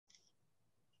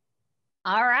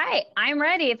All right, I'm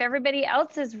ready. If everybody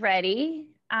else is ready,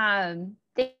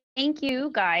 thank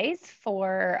you guys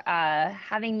for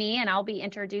having me, and I'll be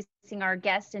introducing our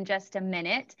guest in just a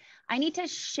minute. I need to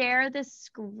share the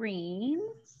screen,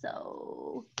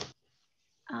 so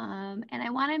and I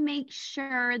want to make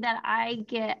sure that I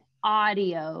get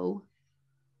audio.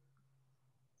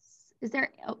 Is there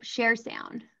share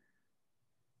sound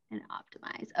and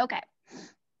optimize? Okay.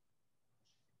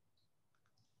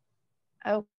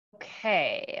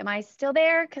 Okay, am I still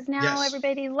there? Because now Yes,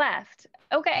 everybody left.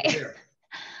 Okay. you're there.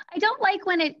 I don't like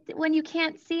when you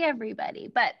can't see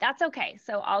everybody, but that's okay.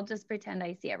 So I'll just pretend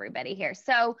I see everybody here.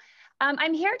 So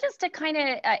I'm here just to kind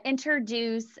of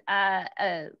introduce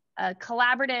a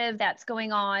collaborative that's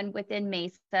going on within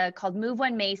Mesa called Move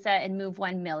One Mesa and Move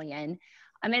 1 Million.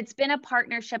 It's been a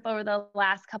partnership over the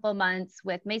last couple of months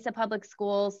with Mesa Public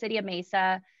Schools, City of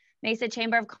Mesa, Mesa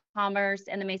Chamber of Commerce,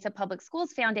 and the Mesa Public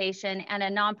Schools Foundation, and a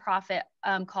nonprofit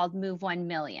called Move 1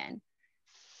 Million.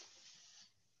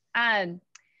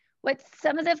 What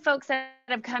some of the folks that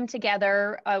have come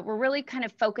together, we're really kind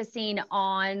of focusing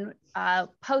on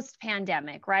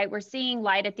post-pandemic, right? We're seeing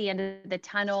light at the end of the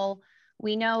tunnel.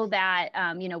 We know that,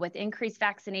 with increased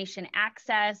vaccination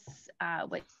access,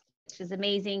 which is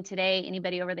amazing today,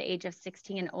 anybody over the age of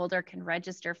 16 and older can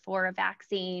register for a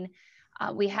vaccine.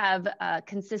 We have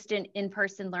consistent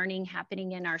in-person learning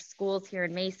happening in our schools here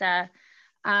in Mesa.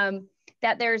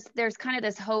 That there's kind of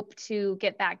this hope to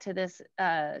get back to this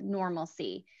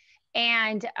normalcy.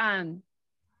 And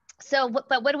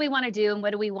but what do we want to do, and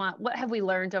what have we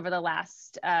learned over the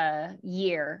last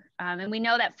year? And we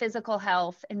know that physical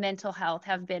health and mental health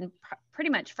have been pretty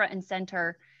much front and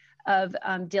center of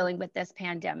dealing with this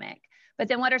pandemic. But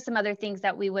then what are some other things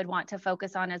that we would want to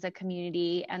focus on as a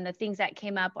community? And the things that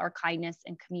came up are kindness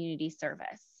and community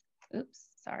service. Oops,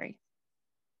 sorry.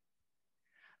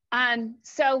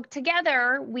 So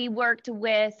together we worked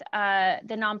with the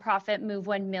nonprofit Move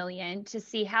 1 Million to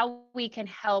see how we can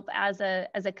help as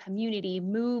a community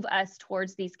move us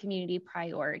towards these community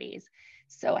priorities.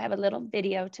 So I have a little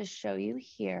video to show you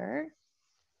here.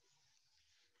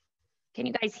 Can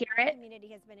you guys hear it? The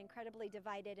community has been incredibly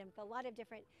divided and a lot of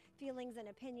different feelings and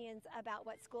opinions about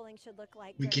what schooling should look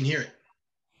like. We can hear it.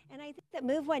 And I think that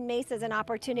Move One Mesa is an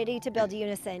opportunity to build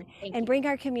unison and bring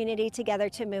our community together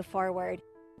to move forward.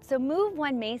 So Move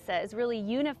One Mesa is really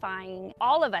unifying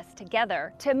all of us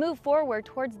together to move forward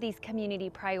towards these community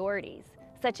priorities,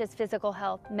 such as physical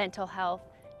health, mental health,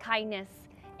 kindness,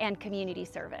 and community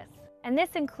service. And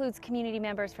this includes community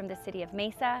members from the City of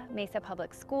Mesa, Mesa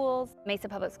Public Schools, Mesa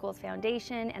Public Schools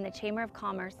Foundation, and the Chamber of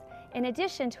Commerce, in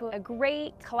addition to a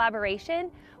great collaboration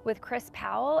with Chris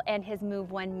Powell and his Move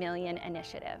 1 Million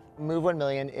initiative. Move 1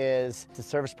 Million is the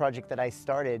service project that I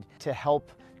started to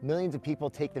help millions of people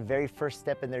take the very first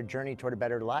step in their journey toward a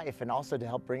better life, and also to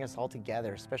help bring us all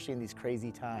together, especially in these crazy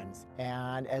times.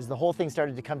 And as the whole thing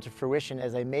started to come to fruition,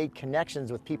 as I made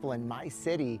connections with people in my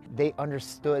city, they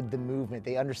understood the movement,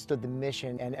 they understood the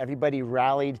mission, and everybody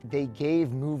rallied. They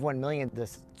gave Move 1 Million the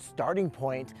starting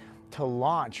point to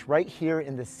launch right here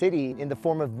in the city in the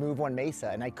form of Move One Mesa.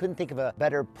 And I couldn't think of a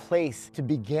better place to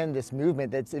begin this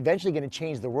movement that's eventually going to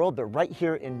change the world, but right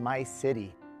here in my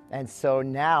city. And so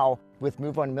now with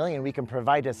Move 1 Million, we can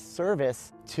provide a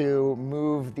service to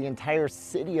move the entire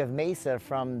city of Mesa,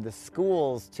 from the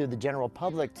schools to the general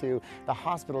public to the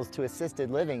hospitals to assisted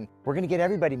living. We're going to get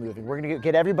everybody moving. We're going to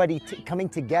get everybody coming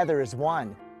together as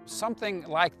one. Something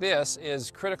like this is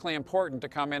critically important to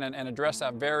come in and address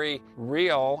that very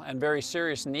real and very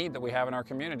serious need that we have in our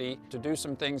community to do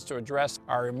some things to address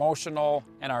our emotional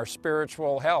and our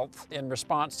spiritual health in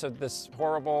response to this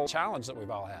horrible challenge that we've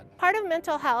all had. Part of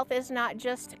mental health is not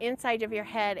just inside of your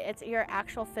head, it's your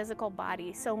actual physical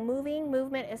body. So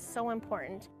movement is so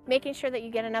important. Making sure that you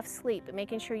get enough sleep,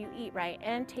 making sure you eat right,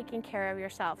 and taking care of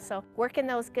yourself. So working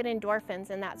those good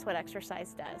endorphins, and that's what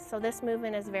exercise does. So this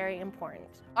movement is very important.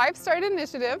 I've started an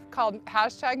initiative called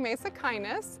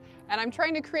 #MesaKindness, and I'm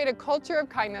trying to create a culture of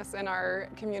kindness in our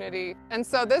community. And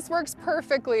so this works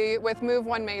perfectly with Move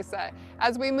One Mesa.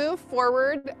 As we move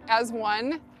forward as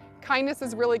one, kindness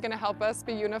is really going to help us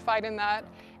be unified in that.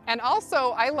 And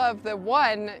also, I love the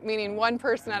one, meaning one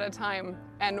person at a time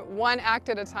and one act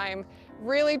at a time.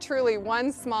 Really, truly,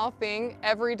 one small thing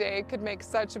every day could make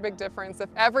such a big difference if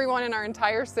everyone in our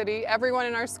entire city, everyone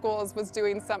in our schools was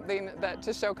doing something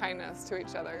to show kindness to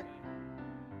each other.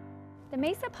 The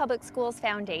Mesa Public Schools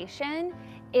Foundation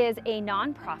is a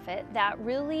nonprofit that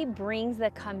really brings the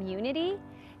community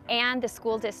and the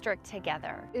school district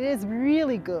together. It is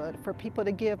really good for people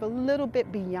to give a little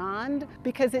bit beyond,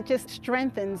 because it just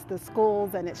strengthens the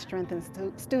schools and it strengthens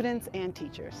students and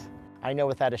teachers. I know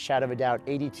without a shadow of a doubt,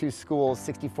 82 schools,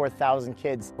 64,000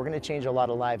 kids, we're going to change a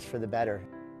lot of lives for the better.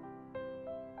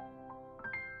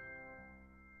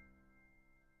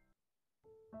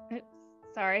 Oops,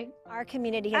 sorry. Our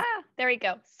community has There we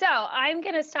go. So I'm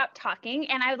going to stop talking,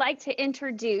 and I'd like to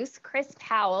introduce Chris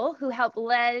Powell, who helped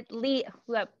lead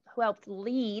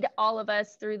all of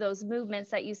us through those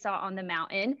movements that you saw on the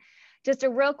mountain. Just a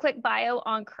real quick bio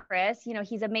on Chris. You know,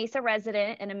 he's a Mesa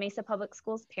resident and a Mesa Public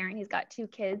Schools parent. He's got 2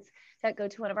 kids that go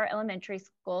to one of our elementary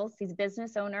schools. He's a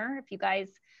business owner. If you guys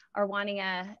are wanting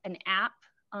an app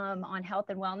on health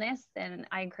and wellness, then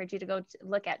I encourage you to go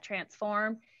look at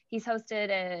Transform. He's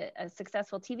hosted a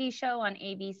successful TV show on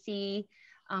ABC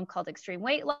called Extreme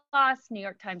Weight Loss, New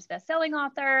York Times bestselling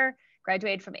author,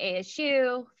 graduated from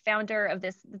ASU, founder of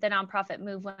the nonprofit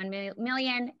Move 1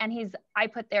 Million, and he's, I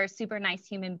put there, a super nice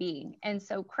human being. And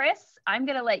so Chris, I'm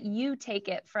gonna let you take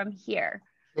it from here.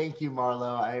 Thank you,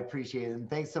 Marlo. I appreciate it. And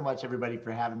thanks so much, everybody,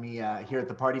 for having me here at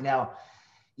the party. Now,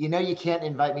 you know you can't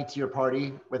invite me to your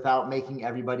party without making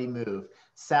everybody move.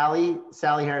 Sally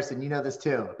Harrison, you know this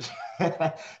too.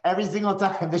 Every single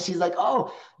time that she's like,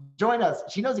 oh, join us.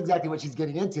 She knows exactly what she's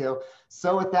getting into.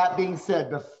 So with that being said,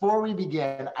 before we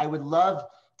begin, I would love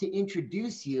to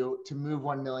introduce you to Move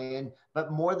 1 Million,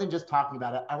 but more than just talking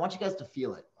about it, I want you guys to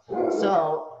feel it.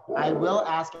 So I will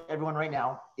ask everyone right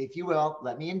now, if you will,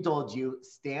 let me indulge you,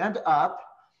 stand up.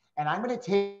 And I'm going to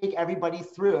take everybody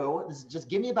through, this is just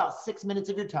give me about 6 minutes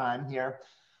of your time here.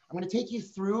 I'm going to take you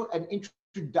through an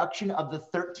introduction of the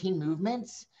 13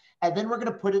 movements, and then we're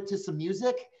going to put it to some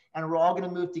music, and we're all going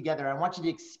to move together. I want you to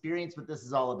experience what this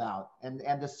is all about and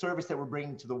the service that we're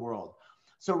bringing to the world.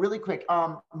 So really quick,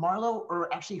 Marlo,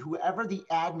 or actually whoever the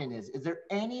admin is there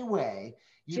any way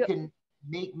you can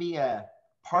make me a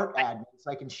part admin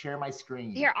so I can share my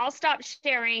screen? Here, I'll stop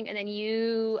sharing, and then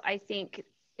you, I think,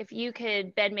 if you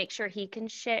could, Ben, make sure he can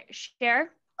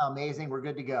share. Amazing. We're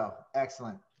good to go.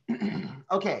 Excellent.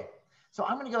 Okay. So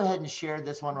I'm going to go ahead and share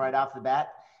this one right off the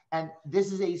bat. And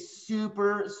this is a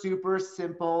super, super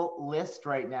simple list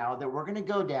right now that we're going to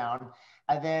go down.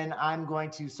 And then I'm going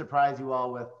to surprise you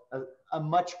all with a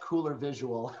much cooler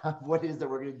visual of what it is that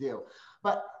we're going to do.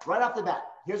 But right off the bat,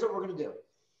 here's what we're going to do.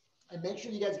 And make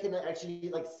sure you guys can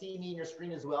actually see me in your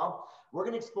screen as well. We're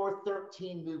going to explore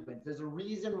 13 movements. There's a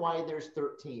reason why there's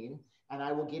 13, and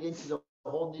I will get into the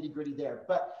whole nitty gritty there.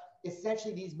 But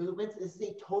essentially these movements, this is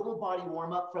a total body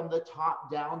warm up from the top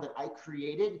down that I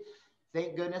created.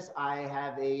 Thank goodness I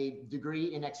have a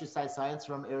degree in exercise science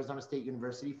from Arizona State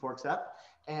University, Forks Up,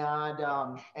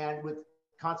 and with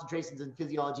concentrations in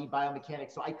physiology,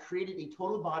 biomechanics. So I created a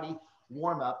total body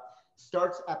warm up.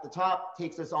 Starts at the top,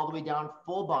 takes us all the way down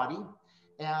full body.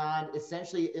 And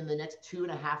essentially in the next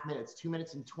 2.5 minutes, 2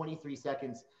 minutes and 23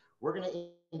 seconds, we're going to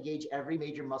engage every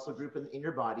major muscle group in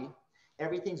your body.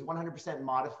 Everything's 100%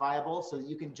 modifiable so that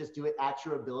you can just do it at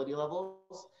your ability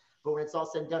levels. But when it's all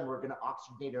said and done, we're going to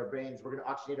oxygenate our brains. We're going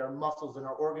to oxygenate our muscles and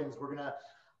our organs. We're going to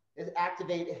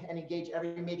activate and engage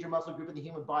every major muscle group in the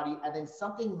human body. And then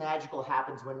something magical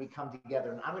happens when we come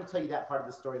together. And I'm going to tell you that part of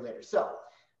the story later. So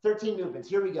 13 movements.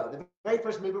 Here we go. The very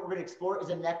first movement we're going to explore is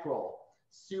a neck roll.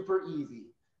 Super easy.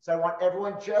 So I want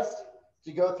everyone just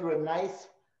to go through a nice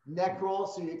neck roll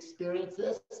so you experience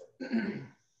this.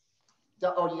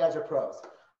 Oh, you guys are pros.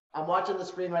 I'm watching the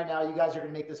screen right now. You guys are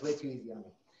going to make this way too easy on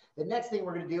me. The next thing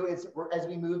we're going to do is, as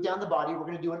we move down the body, we're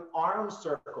going to do an arm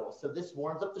circle. So this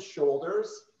warms up the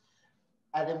shoulders.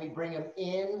 And then we bring them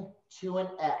in to an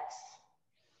X,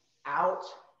 out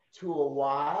to a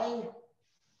Y,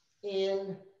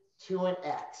 in to an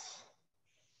X.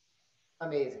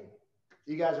 Amazing.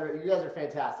 You guys are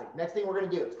fantastic. Next thing we're going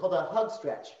to do, it's called a hug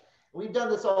stretch. We've done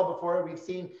this all before. We've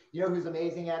seen, you know who's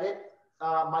amazing at it?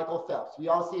 Michael Phelps. We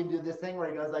all see him do this thing where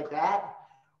he goes like that.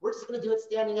 We're just going to do it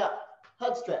standing up.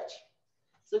 Hug stretch.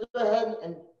 So go ahead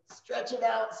and stretch it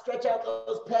out. Stretch out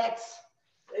those pecs.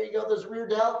 There you go, those rear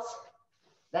delts.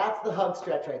 That's the hug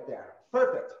stretch right there.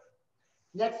 Perfect.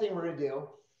 Next thing we're going to do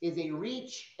is a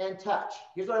reach and touch.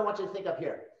 Here's what I want you to think up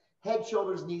here. Head,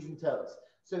 shoulders, knees, and toes.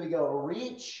 So we go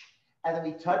reach, and then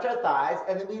we touch our thighs,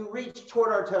 and then we reach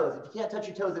toward our toes. If you can't touch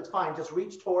your toes, it's fine. Just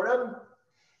reach toward them.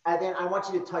 And then I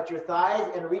want you to touch your thighs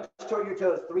and reach toward your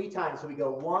toes 3 times. So we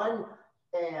go 1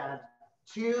 and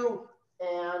 2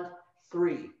 and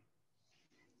 3.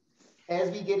 As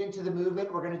we get into the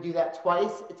movement, we're going to do that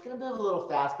twice. It's going to move a little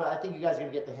fast, but I think you guys are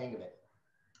going to get the hang of it.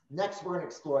 Next, we're going to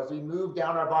explore as we move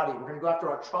down our body. We're going to go after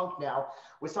our trunk now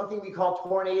with something we call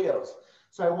tornadoes.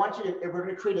 So I want you to, we're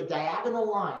going to create a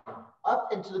diagonal line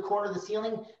up into the corner of the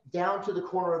ceiling, down to the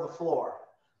corner of the floor.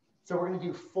 So we're going to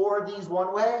do 4 of these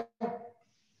one way.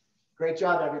 Great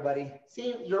job, everybody.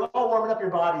 See, you're all warming up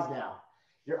your bodies now.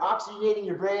 You're oxygenating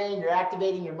your brain, you're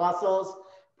activating your muscles.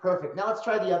 Perfect. Now let's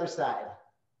try the other side.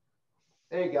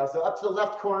 There you go. So up to the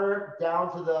left corner,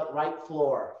 down to the right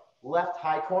floor. Left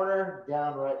high corner,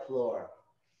 down right floor.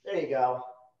 There you go.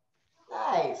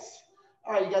 Nice.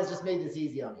 All right, you guys just made this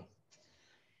easy on me.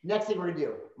 Next thing we're gonna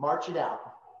do, march it out.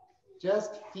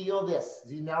 Just feel this.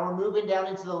 Now we're moving down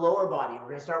into the lower body. We're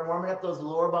gonna start warming up those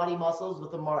lower body muscles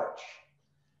with a march.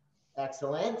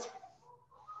 Excellent.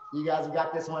 You guys have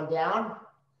got this one down.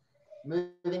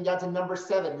 Moving down to number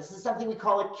 7. This is something we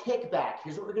call a kickback.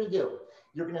 Here's what we're gonna do.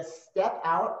 You're gonna step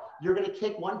out, you're gonna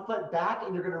kick one foot back,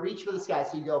 and you're gonna reach for the sky.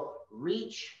 So you go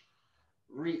reach,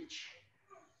 reach.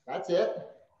 That's it.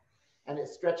 And it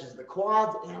stretches the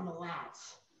quads and the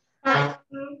lats.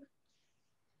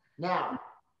 Now,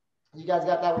 you guys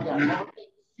got that one down.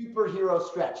 Superhero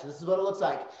stretch. This is what it looks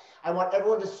like. I want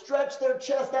everyone to stretch their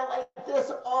chest out like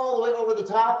this all the way over the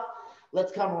top.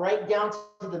 Let's come right down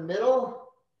to the middle.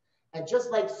 And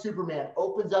just like Superman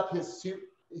opens up his suit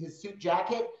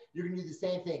jacket, you're gonna do the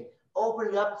same thing. Open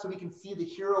it up so we can see the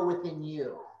hero within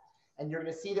you. And you're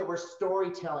gonna see that we're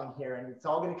storytelling here, and it's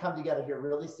all gonna come together here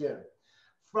really soon.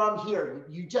 From here,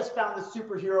 you just found the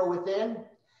superhero within.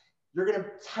 You're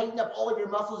gonna tighten up all of your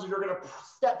muscles, and you're gonna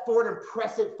step forward and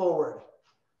press it forward.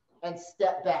 And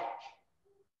step back.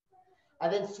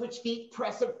 And then switch feet,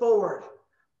 press it forward,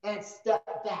 and step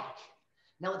back.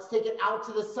 Now let's take it out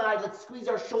to the side. Let's squeeze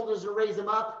our shoulders and raise them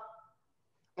up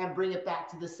and bring it back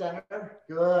to the center.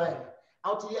 Good.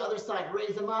 Out to the other side,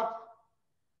 raise them up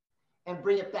and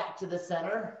bring it back to the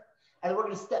center. And then we're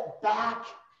gonna step back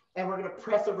and we're gonna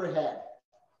press overhead.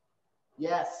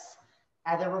 Yes.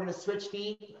 And then we're gonna switch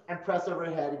feet and press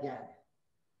overhead again.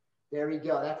 There we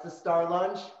go. That's the star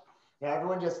lunge. Now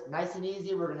everyone just nice and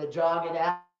easy. We're gonna jog it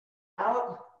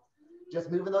out. Just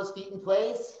moving those feet in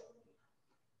place.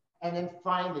 And then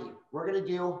finally, we're gonna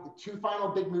do the 2 final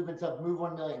big movements of Move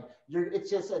 1 Million. It's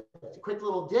just a quick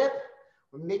little dip.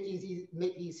 Make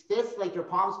these fists like your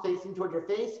palms facing toward your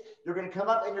face. You're gonna come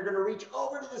up and you're gonna reach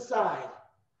over to the side.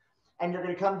 And you're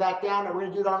gonna come back down and we're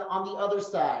gonna do it on the other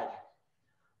side.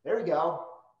 There we go,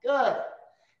 good.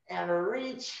 And a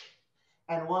reach,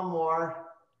 and one more,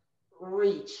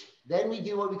 reach. Then we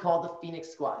do what we call the Phoenix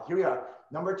squat. Here we are,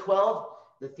 number 12,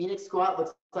 the Phoenix squat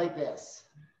looks like this.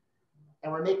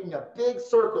 And we're making a big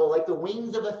circle like the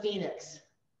wings of a phoenix.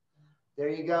 There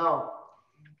you go.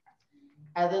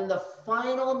 And then the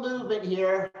final movement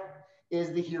here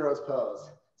is the hero's pose.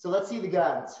 So let's see the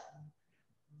guns.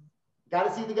 Got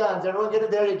to see the guns. Everyone get it.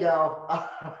 There you go. All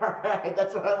right,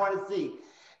 that's what I want to see.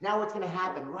 Now what's going to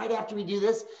happen? Right after we do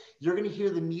this, you're going to hear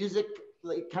the music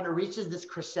like kind of reaches this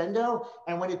crescendo,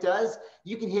 and when it does,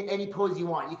 you can hit any pose you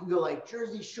want. You can go like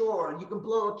Jersey Shore, you can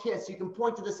blow a kiss, you can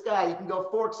point to the sky, you can go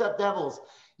forks up devils,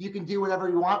 you can do whatever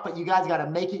you want, but you guys got to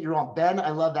make it your own. Ben, I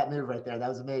love that move right there. That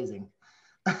was amazing.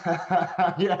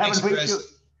 You're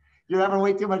having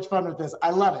way too much fun with this. I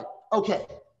love it. Okay,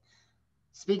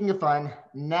 speaking of fun,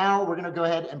 now we're gonna go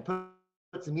ahead and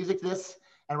put some music to this,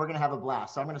 and we're gonna have a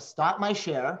blast. So I'm gonna stop my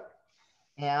share.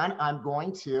 And I'm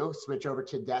going to switch over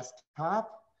to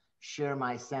desktop, share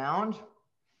my sound,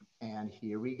 and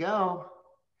here we go.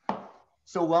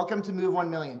 So welcome to Move 1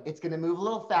 Million. It's gonna move a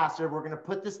little faster. We're gonna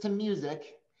put this to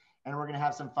music and we're gonna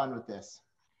have some fun with this.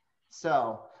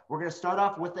 So we're gonna start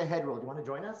off with the head roll. Do you wanna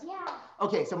join us? Yeah.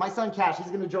 Okay, so my son Cash, he's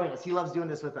gonna join us. He loves doing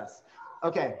this with us.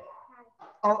 Okay.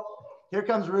 Oh, here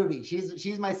comes Ruby.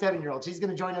 She's my 7-year-old. She's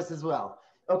gonna join us as well.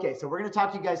 Okay, so we're gonna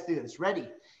talk you guys through this. Ready?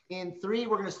 In 3,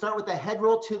 we're gonna start with the head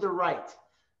roll to the right.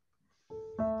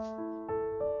 There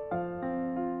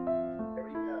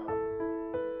we go.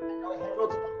 And now head roll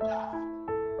to the left.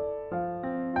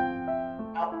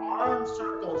 Now arm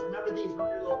circles. Remember these, we're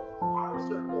gonna do little arm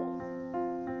circles.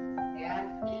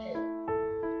 And in.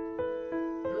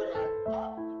 Good, and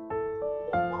up.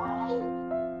 Go wide,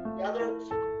 together to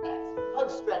the next. Hug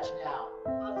stretch now.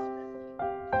 Hug stretch.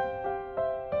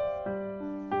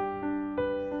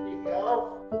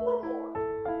 Go. 4 more.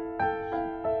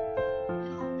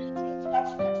 You reach and touch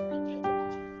next. Reach and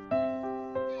touch.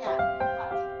 And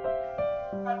touch.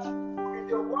 Touch. We're going to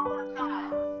do it one more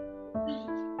time. Reach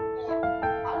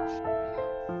and touch.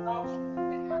 And touch.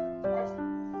 And touch.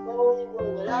 Slowly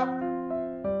roll it up.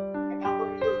 And now we're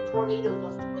going to do those tornadoes,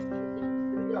 those twisting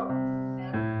things. Here we go.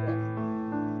 And twist.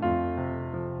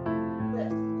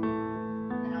 Twist.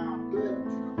 Now, good.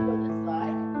 2 for this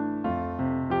side.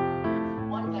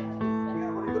 One back to the center.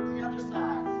 We're going to go to the other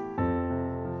side.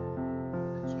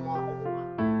 Good job, everyone.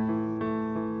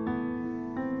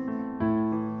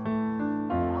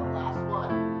 Now, last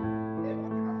one. Then we're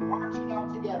going to march it out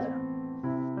together.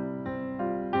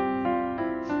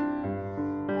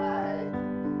 5,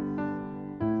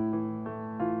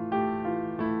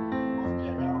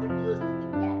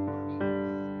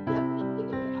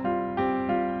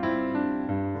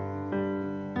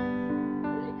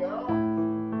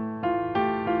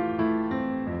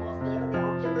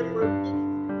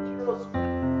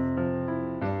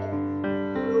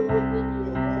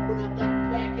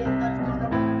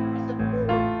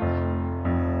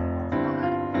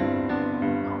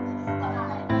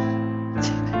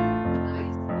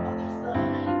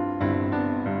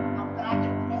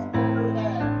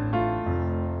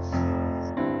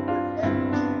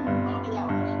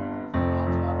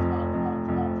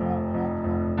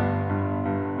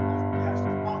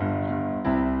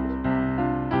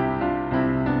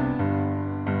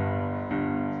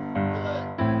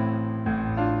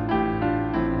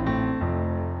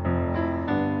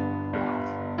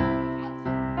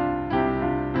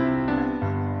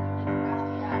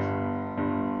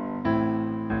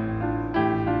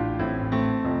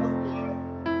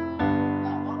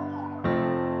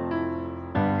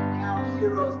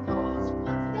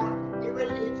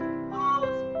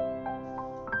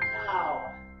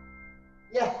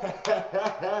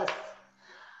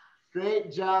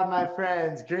 Great job, my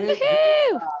friends. Great.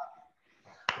 Woohoo!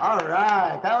 All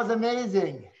right, that was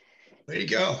amazing. There you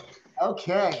go.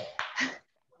 Okay, go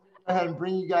ahead and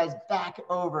bring you guys back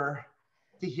over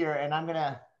to here, and I'm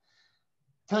gonna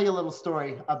tell you a little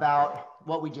story about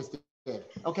what we just did.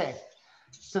 Okay,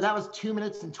 so that was 2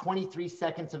 minutes and 23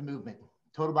 seconds of movement,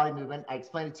 total body movement. I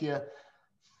explained it to you.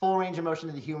 Full range of motion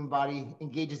of the human body,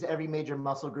 engages every major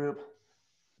muscle group.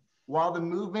 While the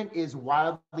movement is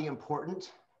wildly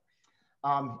important,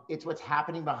 it's what's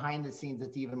happening behind the scenes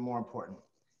that's even more important.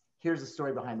 Here's the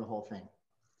story behind the whole thing.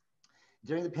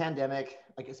 During the pandemic,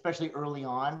 like especially early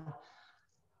on,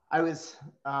 I was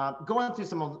going through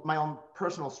some of my own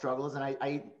personal struggles, and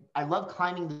I love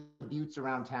climbing the buttes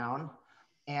around town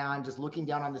and just looking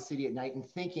down on the city at night and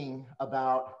thinking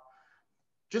about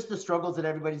just the struggles that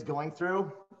everybody's going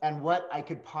through and what I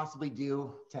could possibly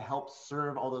do to help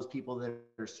serve all those people that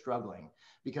are struggling.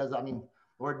 Because I mean,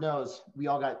 Lord knows, we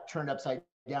all got turned upside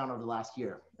down over the last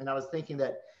year. And I was thinking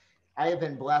that I have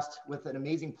been blessed with an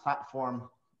amazing platform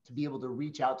to be able to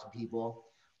reach out to people.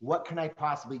 What can I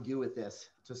possibly do with this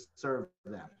to serve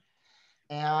them?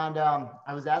 And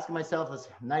I was asking myself this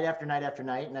night after night after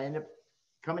night, and I ended up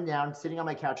coming down, sitting on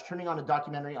my couch, turning on a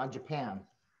documentary on Japan.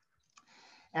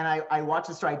 And I watched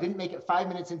the story. I didn't make it 5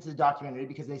 minutes into the documentary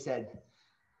because they said,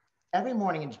 every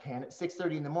morning in Japan at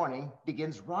 6:30 in the morning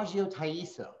begins Ragio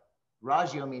Taiso.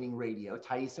 Ragio meaning radio,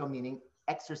 Taiso meaning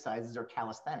exercises or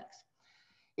calisthenics.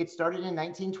 It started in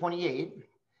 1928.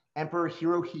 Emperor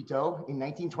Hirohito in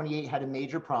 1928 had a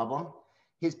major problem.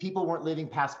 His people weren't living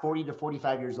past 40 to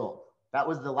 45 years old. That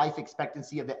was the life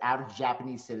expectancy of the average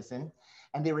Japanese citizen.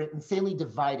 And they were insanely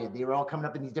divided. They were all coming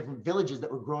up in these different villages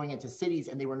that were growing into cities,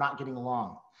 and they were not getting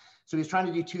along. So he was trying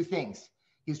to do two things.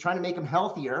 He was trying to make them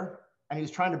healthier, and he was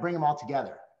trying to bring them all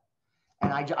together.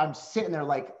 And I'm sitting there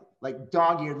like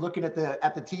dog-eared looking at the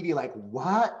TV like,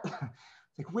 what?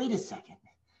 Like, wait a second.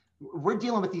 We're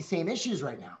dealing with these same issues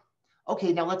right now.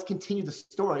 Okay, now let's continue the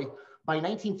story. By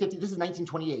 1950, this is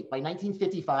 1928. By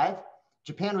 1955,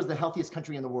 Japan was the healthiest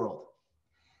country in the world.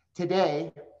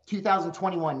 Today,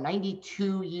 2021,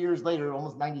 92 years later,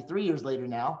 almost 93 years later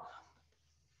now,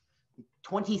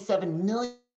 27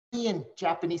 million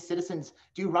Japanese citizens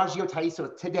do Ragio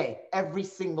Taiso today, every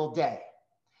single day.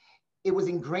 It was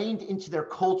ingrained into their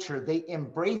culture. They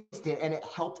embraced it, and it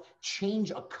helped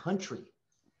change a country.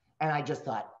 And I just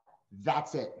thought,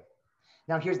 that's it.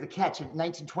 Now here's the catch. In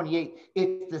 1928,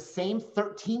 it's the same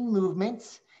 13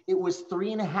 movements. It was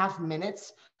 3.5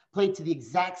 minutes, played to the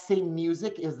exact same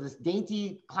music. It was this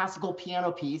dainty classical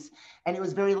piano piece, and it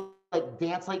was very like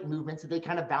dance-like movements that they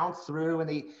kind of bounce through,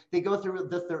 and they go through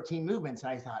the 13 movements.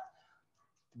 And I thought,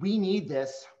 we need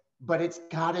this, but it's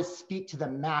got to speak to the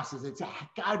masses. It's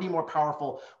got to be more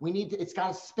powerful. It's got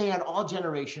to span all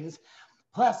generations.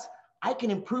 Plus, I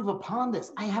can improve upon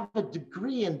this. I have a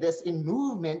degree in this, in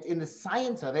movement, in the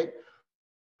science of it.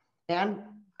 And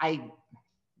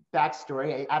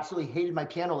backstory, I absolutely hated my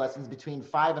piano lessons between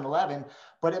 5 and 11,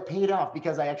 but it paid off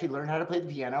because I actually learned how to play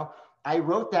the piano. I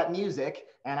wrote that music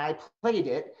and I played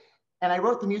it. And I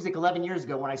wrote the music 11 years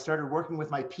ago when I started working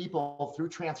with my people through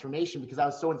transformation because I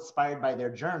was so inspired by their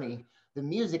journey. The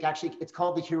music actually, it's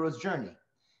called The Hero's Journey.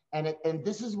 And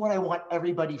this is what I want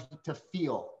everybody to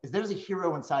feel, is there's a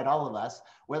hero inside all of us,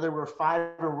 whether we're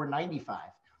 5 or we're 95.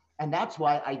 And that's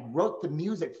why I wrote the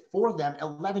music for them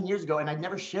 11 years ago, and I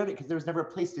never shared it because there was never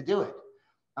a place to do it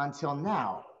until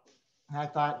now. And I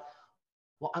thought,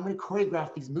 well, I'm going to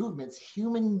choreograph these movements,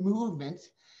 human movements,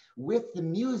 with the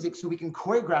music so we can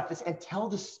choreograph this and tell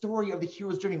the story of the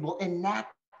hero's journey. We'll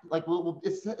enact the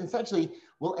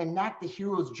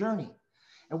hero's journey.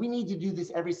 And we need to do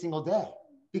this every single day,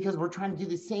 because we're trying to do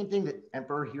the same thing that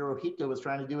Emperor Hirohito was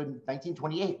trying to do in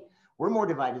 1928. We're more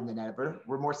divided than ever.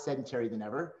 We're more sedentary than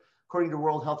ever. According to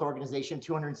World Health Organization,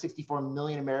 264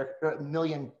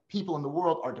 million people in the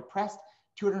world are depressed.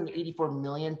 284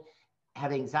 million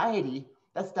have anxiety.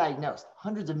 That's diagnosed.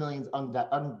 Hundreds of millions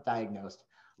undiagnosed.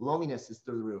 Loneliness is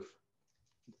through the roof.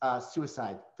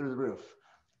 Suicide through the roof.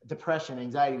 Depression,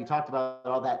 anxiety, we talked about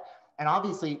all that. And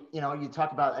obviously, you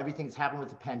talk about everything that's happened with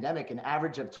the pandemic, an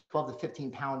average of 12 to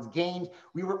 15 pounds gained.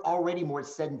 We were already more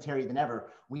sedentary than ever.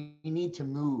 We need to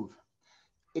move.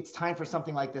 It's time for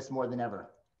something like this more than ever.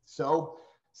 So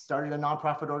started a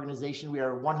nonprofit organization. We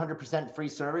are 100% free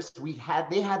service.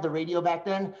 They had the radio back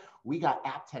then. We got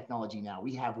app technology now.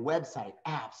 We have website,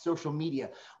 apps, social media.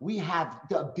 We have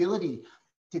the ability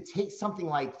to take something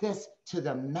like this to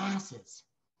the masses.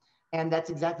 And that's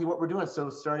exactly what we're doing. So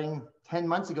starting 10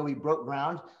 months ago, we broke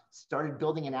ground, started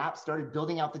building an app, started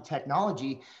building out the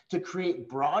technology to create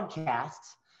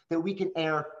broadcasts that we can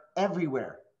air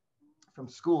everywhere. from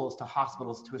schools to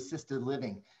hospitals to assisted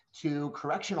living to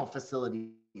correctional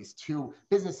facilities to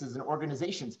businesses and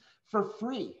organizations for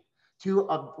free, to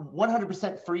a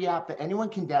 100% free app that anyone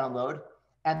can download.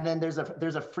 And then there's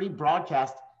a free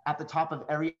broadcast at the top of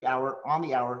every hour, on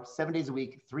the hour, 7 days a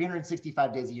week,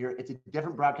 365 days a year. It's a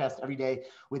different broadcast every day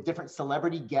with different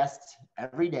celebrity guests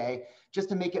every day, just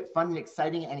to make it fun and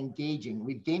exciting and engaging.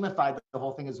 We've gamified the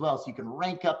whole thing as well, so you can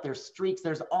rank up their streaks.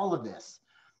 There's all of this.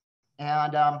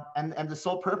 And the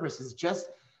sole purpose is just,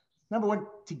 number one,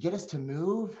 to get us to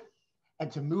move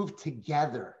and to move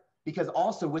together. Because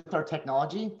also with our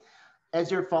technology,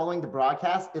 as you're following the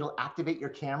broadcast, it'll activate your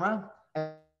camera.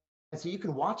 And so you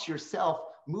can watch yourself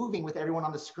moving with everyone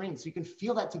on the screen. So you can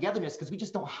feel that togetherness, because we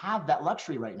just don't have that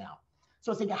luxury right now. So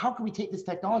I was thinking, how can we take this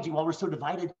technology while we're so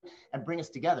divided and bring us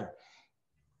together?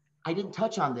 I didn't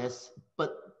touch on this,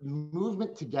 but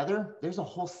movement together, there's a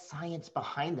whole science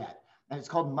behind that. And it's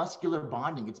called muscular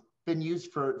bonding. It's been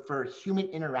used for human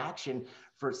interaction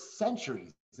for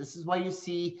centuries. This is why you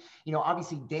see,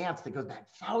 obviously dance that goes back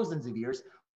thousands of years,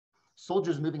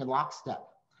 soldiers moving in lockstep,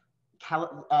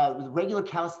 regular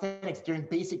calisthenics during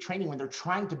basic training when they're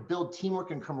trying to build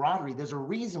teamwork and camaraderie. There's a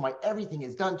reason why everything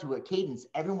is done to a cadence.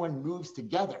 Everyone moves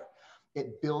together.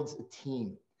 It builds a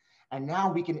team. And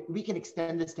now we can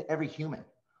extend this to every human.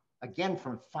 Again,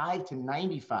 from 5 to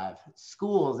 95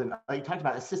 schools, and you talked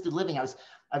about assisted living.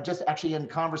 I've just actually in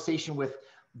conversation with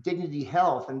Dignity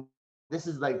Health, and this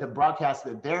is like the broadcast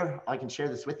that I can share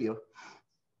this with you.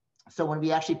 So when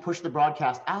we actually push the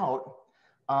broadcast out,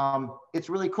 it's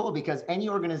really cool because any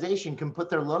organization can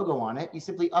put their logo on it. You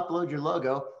simply upload your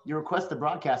logo, you request the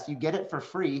broadcast, you get it for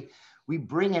free. We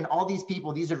bring in all these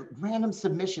people. These are random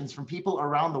submissions from people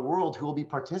around the world who will be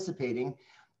participating.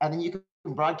 And then you can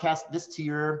broadcast this to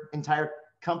your entire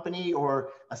company or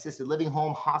assisted living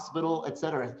home, hospital, et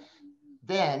cetera.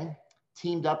 Then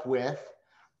teamed up with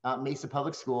Mesa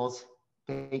Public Schools.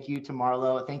 Thank you to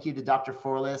Marlo. Thank you to Dr.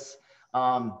 Forlis,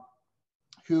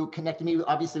 who connected me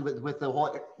obviously with the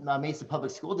whole Mesa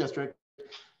Public School District.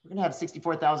 We're gonna have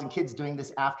 64,000 kids doing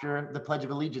this after the Pledge of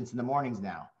Allegiance in the mornings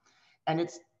now. And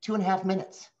it's 2.5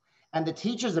 minutes. And the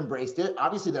teachers embraced it.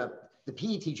 Obviously the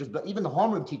PE teachers, but even the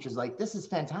homeroom teachers, like, this is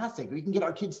fantastic. We can get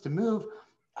our kids to move,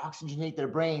 oxygenate their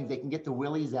brains, they can get the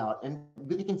willies out, and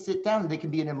they can sit down and they can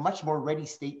be in a much more ready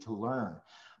state to learn.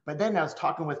 But then I was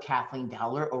talking with Kathleen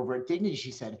Dowler over at Dignity.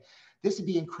 She said, this would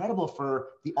be incredible for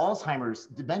the Alzheimer's,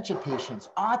 dementia patients,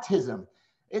 autism.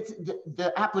 It's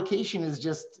the application is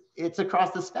just, it's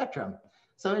across the spectrum.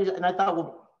 So, and I thought,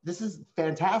 well, this is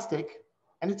fantastic.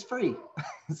 And it's free.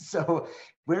 So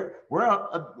we're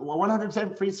a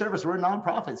 100% free service. We're a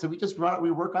nonprofit. So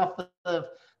we work off the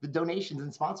donations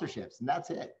and sponsorships, and that's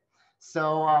it.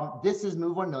 So this is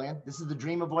Move 1 Million. This is the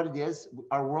dream of what it is.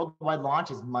 Our worldwide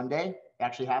launch is Monday. It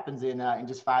actually happens in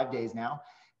just 5 days now.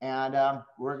 And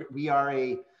we're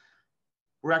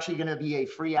actually going to be a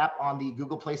free app on the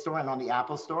Google Play Store and on the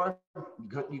Apple Store.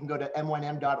 You can go to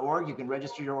m1m.org. You can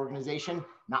register your organization.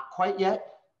 Not quite yet.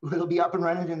 It'll be up and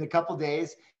running in a couple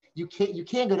days. You can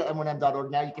go to m1m.org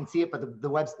now. You can see it, but the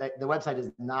website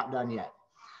is not done yet.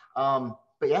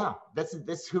 But yeah, this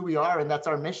is who we are, and that's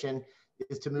our mission,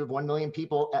 is to move 1 million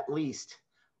people at least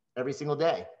every single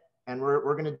day, and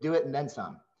we're going to do it and then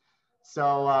some.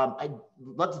 So I'd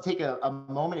love to take a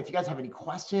moment. If you guys have any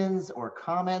questions or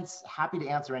comments, happy to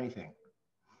answer anything.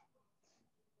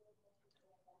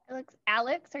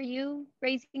 Alex, are you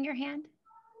raising your hand?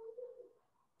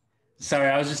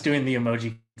 Sorry, I was just doing the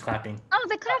emoji clapping. Oh,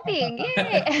 the clapping,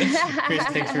 yay! Chris,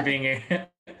 thanks for being here.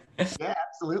 Yeah,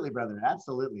 absolutely, brother,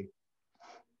 absolutely.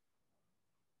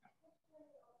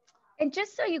 And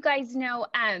just so you guys know,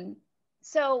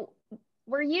 so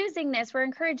we're using this, we're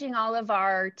encouraging all of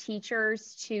our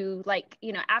teachers to, like,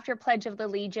 after Pledge of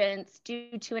Allegiance,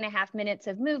 do 2.5 minutes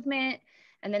of movement.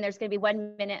 And then there's going to be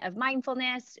 1 minute of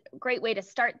mindfulness. Great way to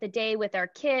start the day with our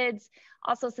kids.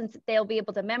 Also, since they'll be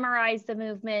able to memorize the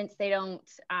movements, they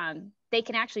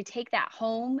can actually take that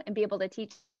home and be able to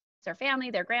teach their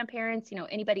family, their grandparents,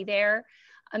 anybody there.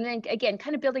 And then again,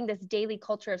 kind of building this daily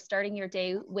culture of starting your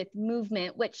day with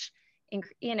movement, which,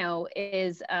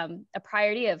 is a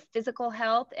priority of physical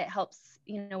health. It helps,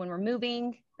 when we're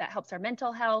moving, that helps our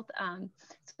mental health.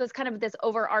 So it's kind of this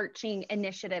overarching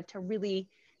initiative to really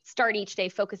start each day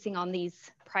focusing on these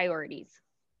priorities.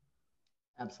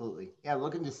 Absolutely. Yeah,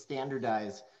 looking to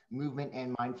standardize movement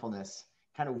and mindfulness,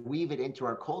 kind of weave it into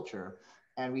our culture.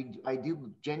 And I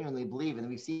do genuinely believe, and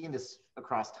we've seen this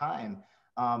across time,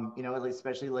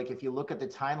 especially like if you look at the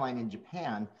timeline in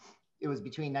Japan, it was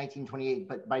between 1928,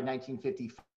 but by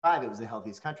 1955, it was the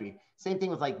healthiest country. Same thing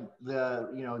with like the,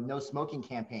 no smoking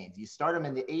campaigns. You start them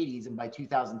in the 80s, and by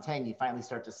 2010, you finally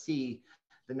start to see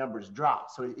the numbers drop.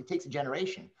 So it takes a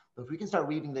generation. But if we can start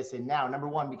weaving this in now, number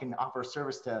one, we can offer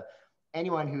service to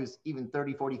anyone who's even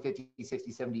 30, 40, 50,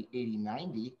 60, 70, 80,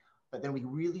 90. But then we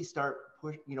really start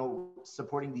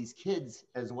supporting these kids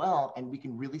as well. And we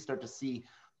can really start to see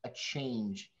a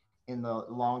change in the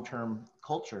long-term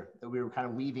culture that we were kind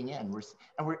of weaving in.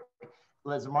 We're,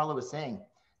 as Marla was saying,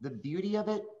 the beauty of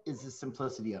it is the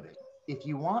simplicity of it. If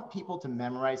you want people to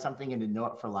memorize something and to know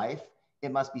it for life,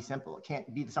 it must be simple. It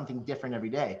can't be something different every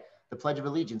day. The Pledge of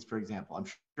Allegiance, for example, I'm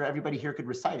sure everybody here could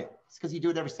recite it. It's because you do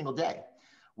it every single day.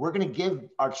 We're going to give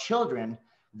our children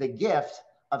the gift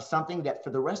of something that for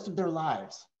the rest of their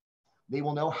lives, they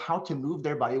will know how to move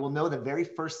their body. They will know the very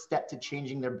first step to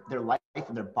changing their life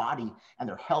and their body and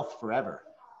their health forever.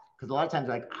 Because a lot of times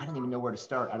they're like, I don't even know where to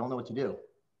start. I don't know what to do.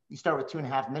 You start with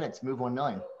 2.5 minutes, move 1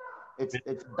 million. It's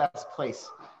the best place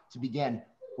to begin,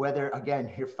 whether,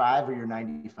 again, you're 5 or you're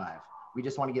 95. We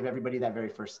just want to give everybody that very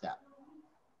first step.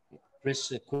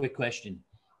 Chris, a quick question,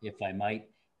 if I might.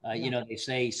 They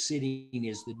say sitting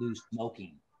is the new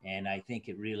smoking. And I think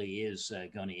it really is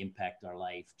going to impact our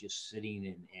life, just sitting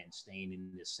and staying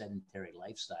in this sedentary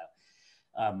lifestyle.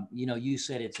 You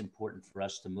said it's important for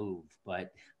us to move,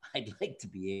 but I'd like to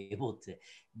be able to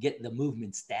get the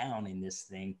movements down in this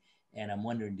thing. And I'm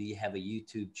wondering, do you have a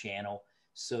YouTube channel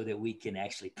so that we can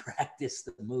actually practice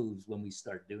the moves when we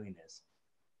start doing this?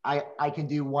 I can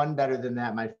do one better than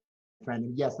that, my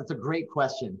friend. Yes, that's a great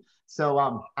question.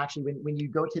 So actually, when you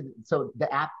go to,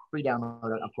 the app, free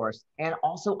download, of course, and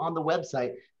also on the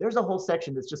website, there's a whole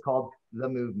section that's just called the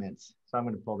movements. So I'm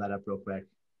going to pull that up real quick.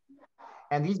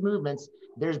 And these movements,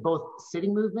 there's both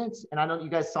sitting movements, and I know you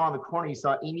guys saw in the corner, you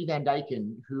saw Amy Van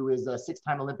Dyken, who is a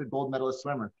 6-time Olympic gold medalist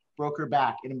swimmer, broke her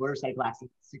back in a motorcycle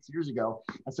accident 6 years ago.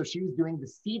 And so she was doing the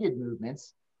seated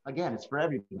movements. Again, it's for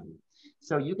everybody.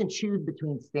 So you can choose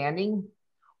between standing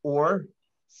or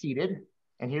seated.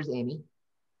 And here's Amy.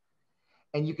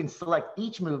 And you can select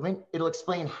each movement. It'll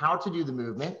explain how to do the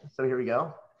movement. So here we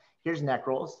go. Here's neck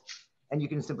rolls. And you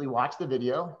can simply watch the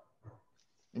video.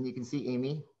 And you can see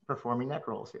Amy performing neck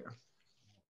rolls here.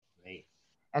 Great.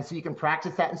 And so you can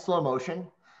practice that in slow motion.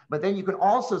 But then you can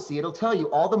also see, it'll tell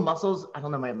you all the muscles. I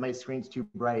don't know, my screen's too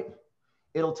bright.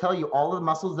 It'll tell you all of the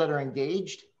muscles that are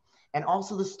engaged and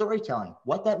also the storytelling,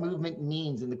 what that movement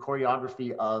means in the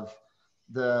choreography of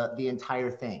the entire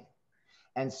thing.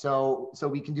 And so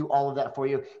we can do all of that for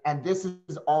you. And this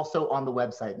is also on the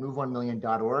website,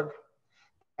 move1million.org.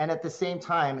 And at the same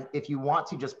time, if you want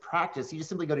to just practice, you just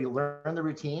simply go to learn the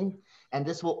routine. And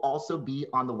this will also be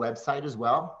on the website as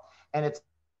well. And it's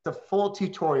a full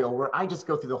tutorial where I just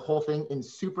go through the whole thing in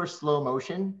super slow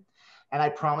motion. And I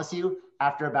promise you,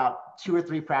 after about 2 or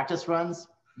 3 practice runs,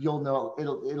 you'll know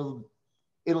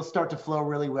it'll start to flow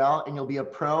really well and you'll be a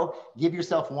pro. Give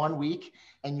yourself 1 week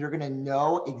and you're gonna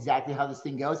know exactly how this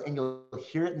thing goes, and you'll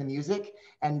hear it in the music,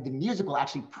 and the music will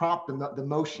actually prompt the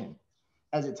motion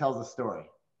as it tells the story.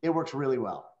 It works really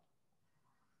well.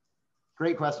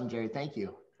 Great question, Jerry, thank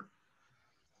you.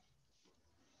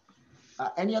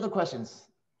 Any other questions?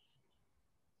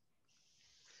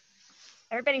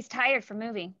 Everybody's tired from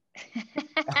moving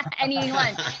and eating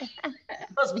lunch. You're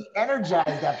supposed to be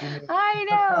energized after moving. I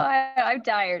know, I'm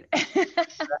tired.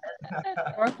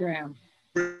 Program.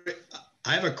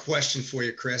 I have a question for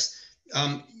you, Chris.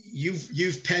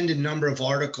 You've penned a number of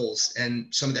articles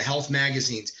and some of the health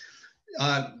magazines.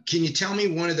 Can you tell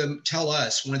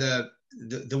us one of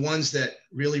the ones that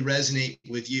really resonate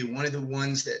with you? One of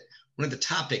the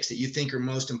topics that you think are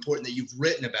most important that you've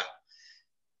written about?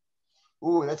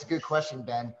 Ooh, that's a good question,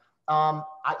 Ben.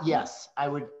 Yes, I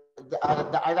would.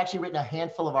 I've actually written a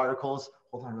handful of articles.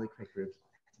 Hold on really quick, Ruth.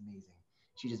 That's amazing.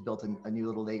 She just built a new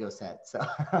little Lego set. So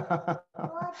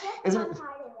isn't it?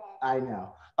 I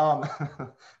know.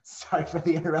 Sorry for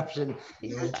the interruption.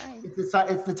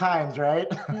 It's the times, right?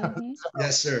 Mm-hmm.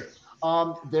 Yes, sir.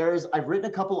 I've written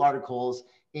a couple articles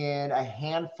in a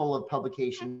handful of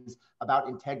publications about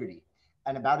integrity,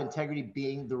 and about integrity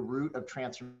being the root of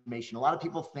transformation. A lot of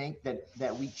people think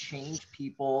that we change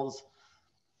people's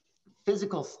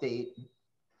physical state.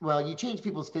 Well, you change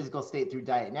people's physical state through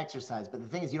diet and exercise, but the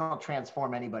thing is you don't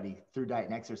transform anybody through diet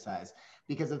and exercise,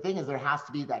 because the thing is there has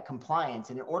to be that compliance.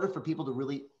 And in order for people to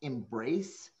really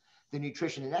embrace the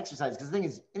nutrition and exercise, because the thing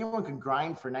is anyone can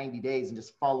grind for 90 days and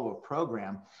just follow a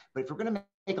program, but if we're going to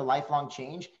make a lifelong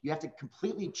change, you have to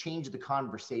completely change the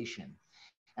conversation.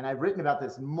 And I've written about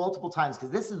this multiple times because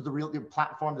this is the real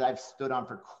platform that I've stood on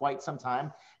for quite some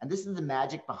time. And this is the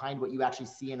magic behind what you actually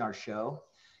see in our show.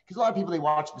 Because a lot of people, they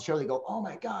watch the show, they go, oh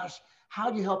my gosh, how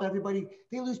do you help everybody?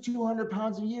 They lose 200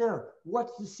 pounds a year.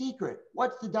 What's the secret?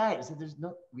 What's the diet? I said,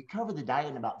 we cover the diet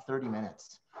in about 30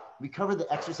 minutes. We cover the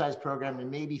exercise program in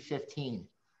maybe 15.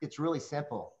 It's really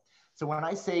simple. So when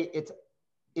I say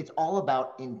it's all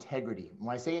about integrity.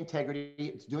 When I say integrity,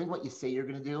 it's doing what you say you're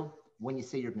going to do when you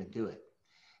say you're going to do it.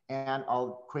 And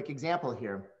quick example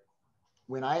here.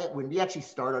 When we actually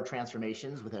start our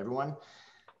transformations with everyone,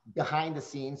 behind the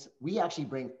scenes, we actually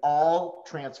bring all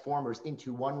transformers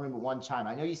into one room at one time.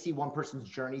 I know you see one person's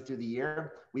journey through the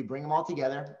year. We bring them all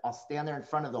together. I'll stand there in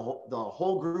front of the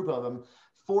whole group of them,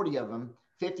 40 of them,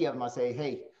 50 of them. I'll say,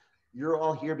 hey, you're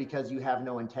all here because you have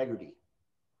no integrity.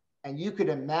 And you could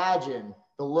imagine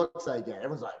the looks I get.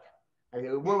 Everyone's like,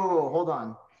 whoa, hold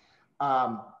on.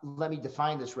 Let me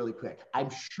define this really quick. I'm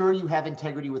sure you have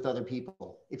integrity with other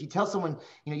people. If you tell someone,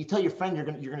 you tell your friend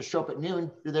you're gonna show up at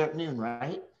noon, you're there at noon,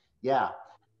 right? Yeah.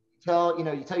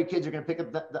 You tell your kids you're gonna pick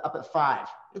up at 5.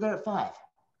 You're there at 5.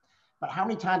 But how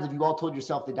many times have you all told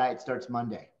yourself the diet starts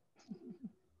Monday?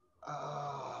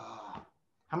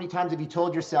 How many times have you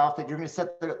told yourself that you're gonna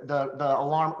set the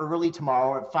alarm early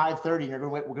tomorrow at 5:30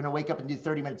 and we're gonna wake up and do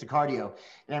 30 minutes of cardio?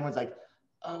 And everyone's like,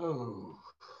 oh.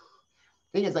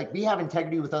 Thing is, like, we have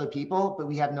integrity with other people, but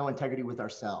we have no integrity with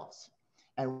ourselves.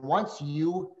 And once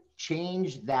you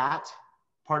change that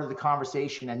part of the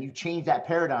conversation and you change that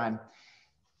paradigm,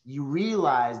 you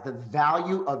realize the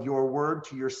value of your word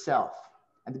to yourself.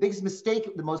 And the biggest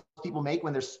mistake that most people make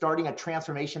when they're starting a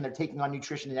transformation, they're taking on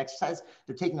nutrition and exercise,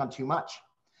 they're taking on too much.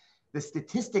 The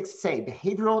statistics say,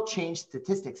 behavioral change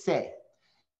statistics say,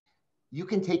 you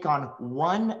can take on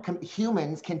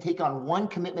humans can take on one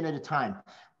commitment at a time.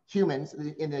 Humans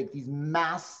in these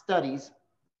mass studies,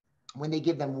 when they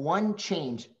give them one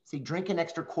change, say drink an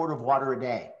extra quart of water a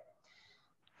day,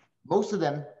 most of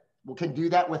them can do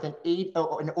that with an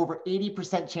over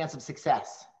 80% chance of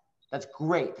success. That's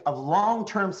great, of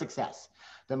long-term success.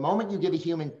 The moment you give a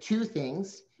human 2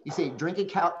 things, you say drink a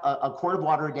quart of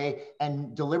water a day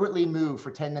and deliberately move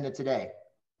for 10 minutes a day,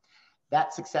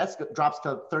 that success drops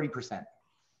to 30%.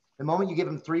 The moment you give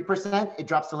them 3%, it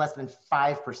drops to less than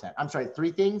 5%. I'm sorry,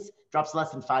 3 things drops to less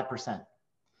than 5%.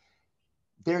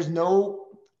 There's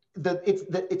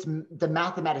it's the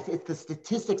mathematics, it's the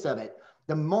statistics of it.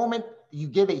 The moment you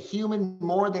give a human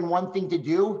more than one thing to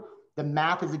do, the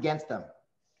math is against them.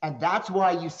 And that's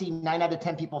why you see 9 out of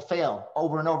 10 people fail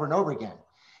over and over and over again.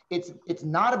 It's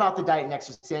not about the diet and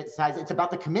exercise, it's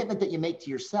about the commitment that you make to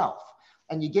yourself.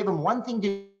 And you give them one thing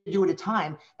to do at a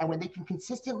time. And when they can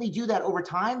consistently do that over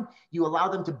time, you allow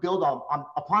them to build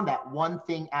upon that one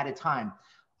thing at a time.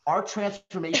 Our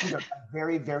transformations are done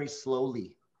very, very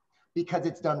slowly because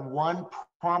it's done one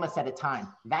promise at a time.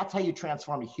 That's how you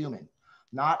transform a human,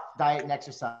 not diet and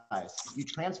exercise. You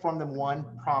transform them one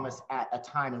promise at a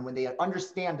time. And when they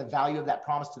understand the value of that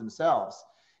promise to themselves,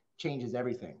 changes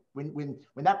everything. When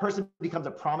that person becomes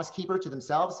a promise keeper to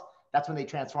themselves, that's when they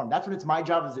transform. That's when it's my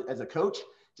job as a coach,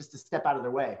 just to step out of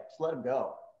their way, just let them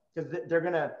go, because they're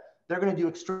gonna do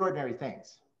extraordinary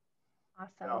things.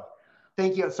 Awesome. So,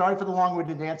 thank you. Sorry for the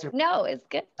long-winded answer. No, it's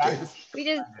good.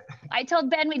 I told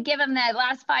Ben we'd give him that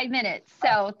last 5 minutes.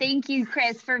 So thank you,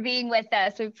 Chris, for being with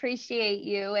us. We appreciate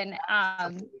you, and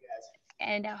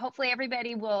hopefully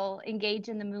everybody will engage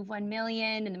in the Move 1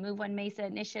 Million and the Move 1 Mesa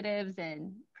initiatives,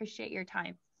 and appreciate your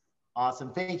time.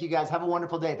 Awesome. Thank you, guys. Have a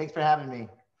wonderful day. Thanks for having me.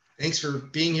 Thanks for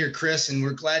being here, Chris, and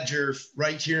we're glad you're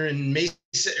right here in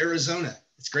Mesa, Arizona.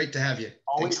 It's great to have you.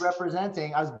 Always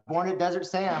representing. I was born at Desert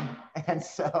Sam, and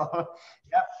so,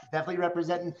 yep, definitely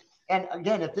representing. And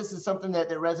again, if this is something that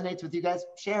resonates with you guys,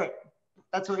 share it.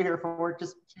 That's what we're here for.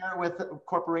 Just share it with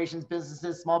corporations,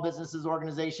 businesses, small businesses,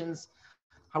 organizations,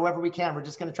 however we can. We're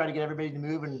just going to try to get everybody to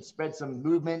move and spread some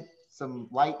movement, some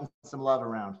light, and some love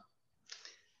around.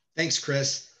 Thanks,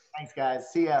 Chris. Thanks,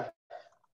 guys. See ya.